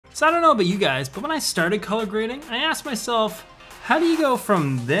So I don't know about you guys, but when I started color grading, I asked myself, how do you go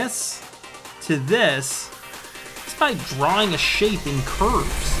from this to this just by drawing a shape in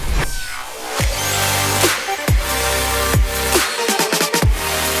curves?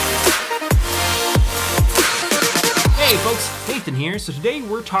 Hey folks, Nathan here. So today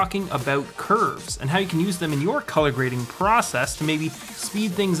we're talking about curves and how you can use them in your color grading process to maybe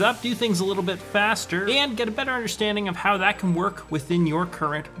speed things up, do things a little bit faster, and get a better understanding of how that can work within your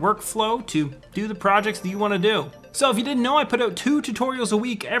current workflow to do the projects that you want to do. So if you didn't know, I put out 2 tutorials a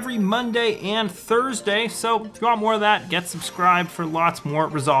week every Monday and Thursday. So if you want more of that, get subscribed for lots more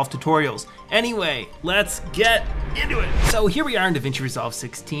Resolve tutorials. Anyway, let's get into it. So here we are in Davinci Resolve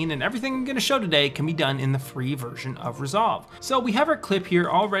 16, and everything I'm gonna show today can be done in the free version of Resolve. So we have our clip here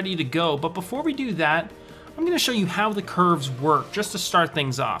all ready to go, but before we do that, I'm gonna show you how the curves work just to start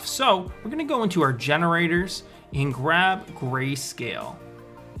things off. So we're gonna go into our generators and grab grayscale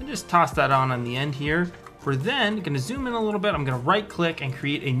and just toss that on the end here. We're then gonna zoom in a little bit. I'm gonna right click and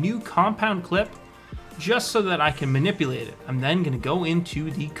create a new compound clip just so that I can manipulate it. I'm then gonna go into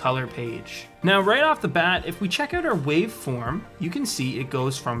the color page. Now right off the bat, if we check out our waveform, you can see it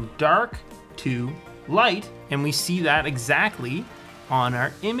goes from dark to light, and we see that exactly on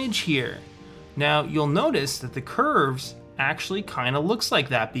our image here. Now you'll notice that the curves actually kind of looks like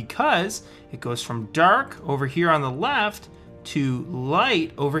that because it goes from dark over here on the left to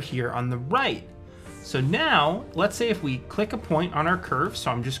light over here on the right. So now, let's say if we click a point on our curve,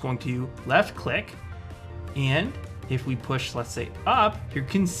 so I'm just going to left click, and if we push, let's say up, you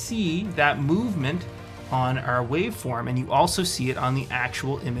can see that movement on our waveform, and you also see it on the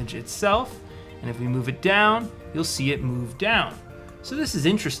actual image itself. And if we move it down, you'll see it move down. So this is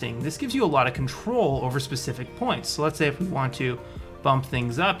interesting. This gives you a lot of control over specific points. So let's say if we want to bump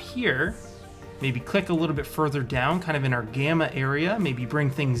things up here, maybe click a little bit further down, kind of in our gamma area, maybe bring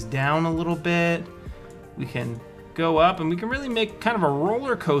things down a little bit. We can go up and we can really make kind of a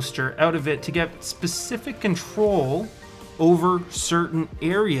roller coaster out of it to get specific control over certain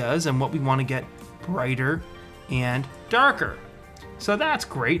areas and what we want to get brighter and darker. So that's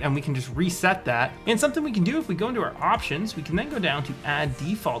great, and we can just reset that. And something we can do if we go into our options, we can then go down to add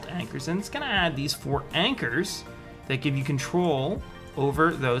default anchors, and it's gonna add these 4 anchors that give you control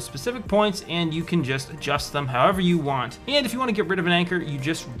over those specific points, and you can just adjust them however you want. And if you want to get rid of an anchor, you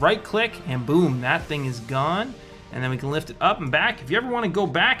just right click and boom, that thing is gone. And then we can lift it up and back. If you ever want to go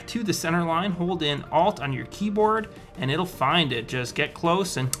back to the center line, hold in Alt on your keyboard and it'll find it. Just get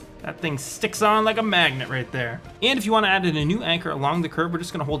close and that thing sticks on like a magnet right there. And if you want to add in a new anchor along the curve, we're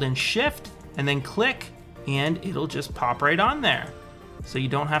just going to hold in Shift and then click, and it'll just pop right on there. So you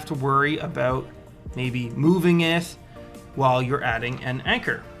don't have to worry about maybe moving it while you're adding an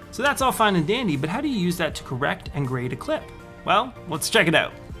anchor. So that's all fine and dandy, but how do you use that to correct and grade a clip? Well, let's check it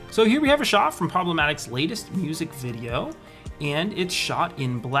out. So here we have a shot from Problematic's latest music video, and it's shot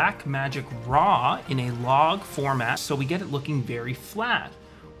in Blackmagic RAW in a log format, so we get it looking very flat.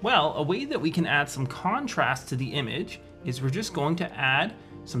 Well, a way that we can add some contrast to the image is we're just going to add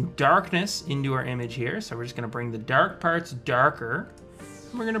some darkness into our image here. So we're just gonna bring the dark parts darker,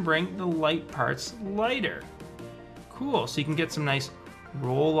 and we're gonna bring the light parts lighter. Cool, so you can get some nice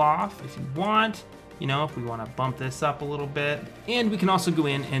roll off if you want, you know, if we want to bump this up a little bit. And we can also go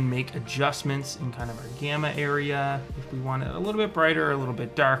in and make adjustments in kind of our gamma area if we want it a little bit brighter or a little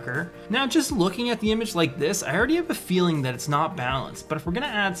bit darker. Now, just looking at the image like this, I already have a feeling that it's not balanced, but if we're going to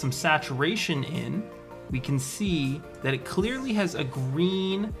add some saturation in, we can see that it clearly has a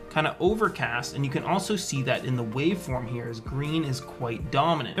green kind of overcast, and you can also see that in the waveform here as green is quite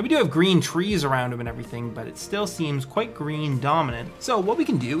dominant. Now we do have green trees around them and everything, but it still seems quite green dominant. So what we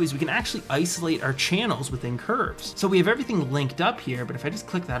can do is we can actually isolate our channels within curves. So we have everything linked up here, but if I just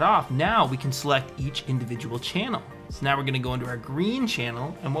click that off, now we can select each individual channel. So now we're gonna go into our green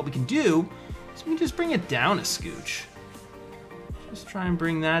channel, and what we can do is we can just bring it down a scooch. Just try and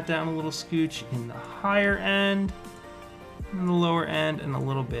bring that down a little scooch in the higher end, in the lower end, and a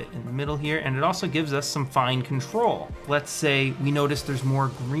little bit in the middle here. And it also gives us some fine control. Let's say we notice there's more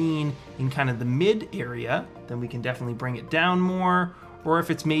green in kind of the mid area, then we can definitely bring it down more. Or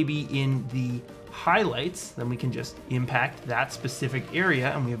if it's maybe in the highlights, then we can just impact that specific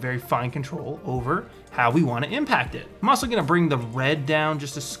area, and we have very fine control over how we want to impact it. I'm also gonna bring the red down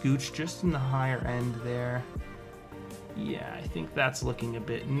just a scooch, just in the higher end there. Yeah, I think that's looking a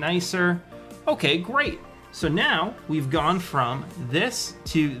bit nicer. Okay, great. So now we've gone from this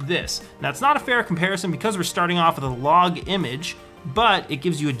to this. Now it's not a fair comparison because we're starting off with a log image. but it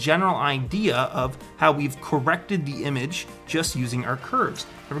gives you a general idea of how we've corrected the image just using our curves.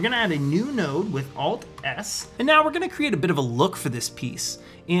 And we're gonna add a new node with Alt-S, and now we're gonna create a bit of a look for this piece.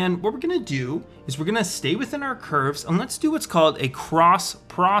 And what we're gonna do is we're gonna stay within our curves, and let's do what's called a cross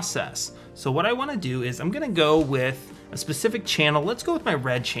process. So what I wanna do is I'm gonna go with a specific channel. Let's go with my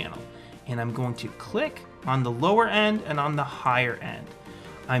red channel. And I'm going to click on the lower end and on the higher end.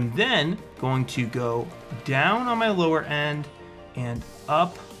 I'm then going to go down on my lower end and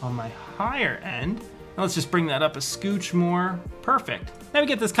up on my higher end. Now let's just bring that up a scooch more. Perfect. Now we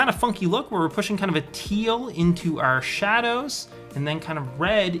get this kind of funky look where we're pushing kind of a teal into our shadows and then kind of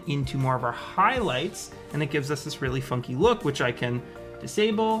red into more of our highlights. And it gives us this really funky look, which I can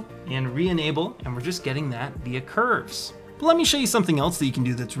disable and re-enable, and we're just getting that via curves. But let me show you something else that you can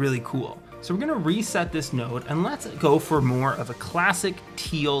do that's really cool. So we're gonna reset this node and let's go for more of a classic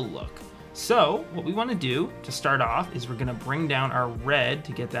teal look. So what we wanna do to start off is we're gonna bring down our red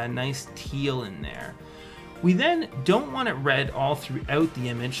to get that nice teal in there. We then don't want it red all throughout the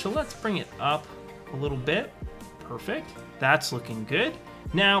image, so let's bring it up a little bit. Perfect, that's looking good.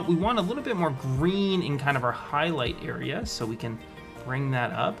 Now we want a little bit more green in kind of our highlight area, so we can bring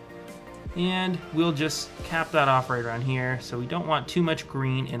that up. And we'll just cap that off right around here, so we don't want too much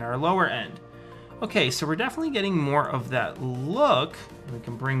green in our lower end. Okay, so we're definitely getting more of that look. We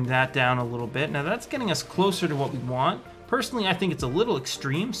can bring that down a little bit. Now that's getting us closer to what we want. Personally, I think it's a little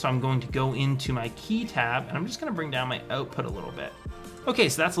extreme, so I'm going to go into my key tab and I'm just gonna bring down my output a little bit. Okay,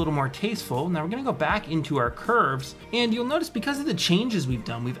 so that's a little more tasteful. Now we're gonna go back into our curves, and you'll notice because of the changes we've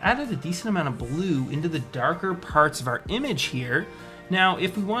done, we've added a decent amount of blue into the darker parts of our image here. Now,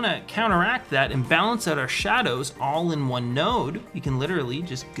 if we want to counteract that and balance out our shadows all in one node, we can literally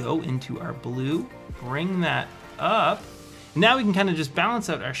just go into our blue, bring that up. Now we can kind of just balance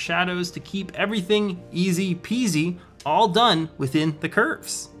out our shadows to keep everything easy peasy, all done within the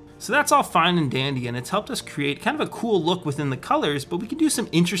curves. So that's all fine and dandy, and it's helped us create kind of a cool look within the colors, but we can do some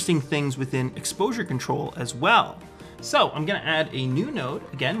interesting things within exposure control as well. So I'm gonna add a new node,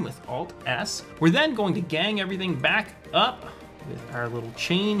 again with Alt-S. We're then going to gang everything back up with our little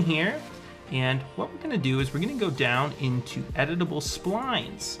chain here. And what we're gonna do is we're gonna go down into editable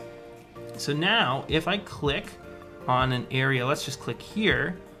splines. So now if I click on an area, let's just click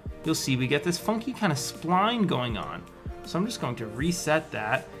here, you'll see we get this funky kind of spline going on. So I'm just going to reset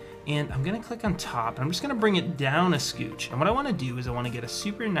that, and I'm gonna click on top. I'm just gonna bring it down a scooch. And what I wanna do is I wanna get a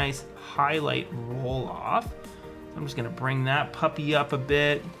super nice highlight roll off. I'm just gonna bring that puppy up a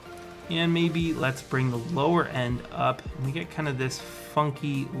bit. And maybe let's bring the lower end up and we get kind of this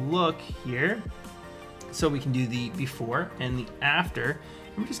funky look here. So we can do the before and the after.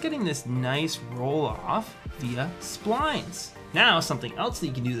 And we're just getting this nice roll off via splines. Now, something else that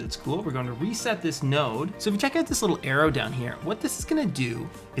you can do that's cool, we're going to reset this node. So if you check out this little arrow down here, what this is gonna do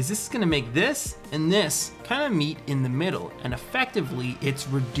is this is gonna make this and this kind of meet in the middle. And effectively, it's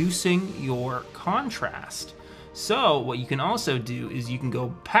reducing your contrast. So what you can also do is you can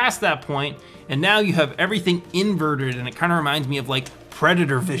go past that point and now you have everything inverted, and it kind of reminds me of like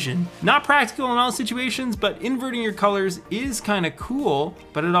Predator vision. Not practical in all situations, but inverting your colors is kind of cool,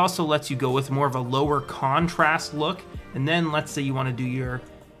 but it also lets you go with more of a lower contrast look. And then let's say you want to do your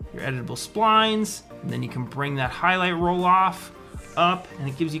editable splines, and then you can bring that highlight roll off up, and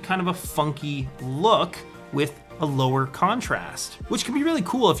it gives you kind of a funky look with a lower contrast, which can be really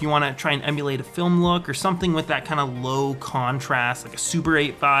cool if you want to try and emulate a film look or something with that kind of low contrast, like a Super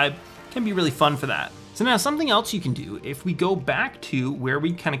 8 vibe. It can be really fun for that. So now something else you can do, if we go back to where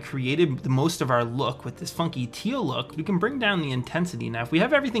we kind of created the most of our look with this funky teal look, we can bring down the intensity. Now, if we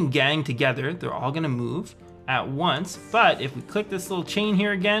have everything ganged together, they're all gonna move at once. But if we click this little chain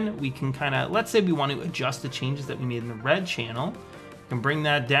here again, we can kind of, let's say we want to adjust the changes that we made in the red channel. Can bring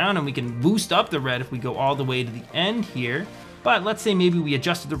that down, and we can boost up the red if we go all the way to the end here. But let's say maybe we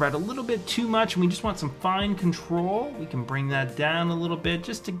adjusted the red a little bit too much and we just want some fine control. We can bring that down a little bit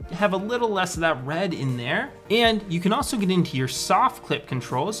just to have a little less of that red in there. And you can also get into your soft clip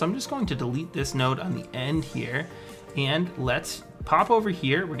control. So I'm just going to delete this node on the end here, and let's pop over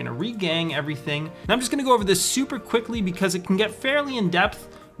here. We're gonna regang everything. And I'm just gonna go over this super quickly because it can get fairly in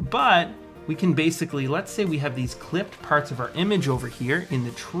depth, but we can basically, let's say we have these clipped parts of our image over here in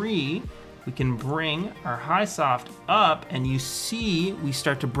the tree. We can bring our high soft up, and you see we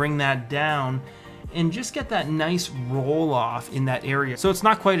start to bring that down and just get that nice roll off in that area. So it's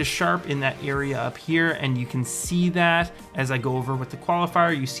not quite as sharp in that area up here, and you can see that as I go over with the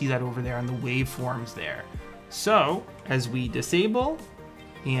qualifier. You see that over there on the waveforms there. So as we disable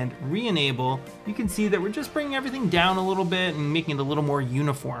and re-enable, you can see that we're just bringing everything down a little bit and making it a little more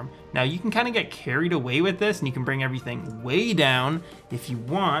uniform. Now you can kind of get carried away with this and you can bring everything way down if you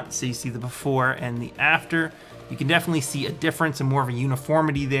want. So you see the before and the after. You can definitely see a difference and more of a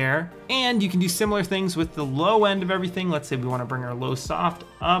uniformity there. And you can do similar things with the low end of everything. Let's say we want to bring our low soft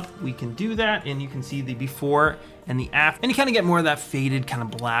up, we can do that, and you can see the before and the after, and you kind of get more of that faded kind of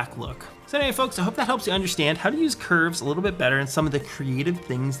black look. So anyway, folks, I hope that helps you understand how to use curves a little bit better and some of the creative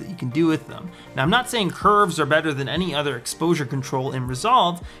things that you can do with them. Now, I'm not saying curves are better than any other exposure control in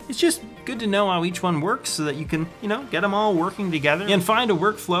Resolve. It's just good to know how each one works so that you can, get them all working together and find a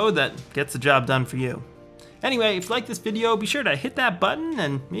workflow that gets the job done for you. Anyway, if you like this video, be sure to hit that button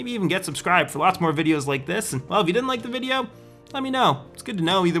and maybe even get subscribed for lots more videos like this. And well, if you didn't like the video, let me know. It's good to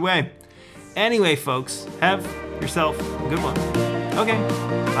know either way. Anyway, folks, have yourself a good one. Okay,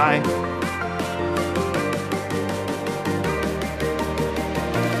 bye.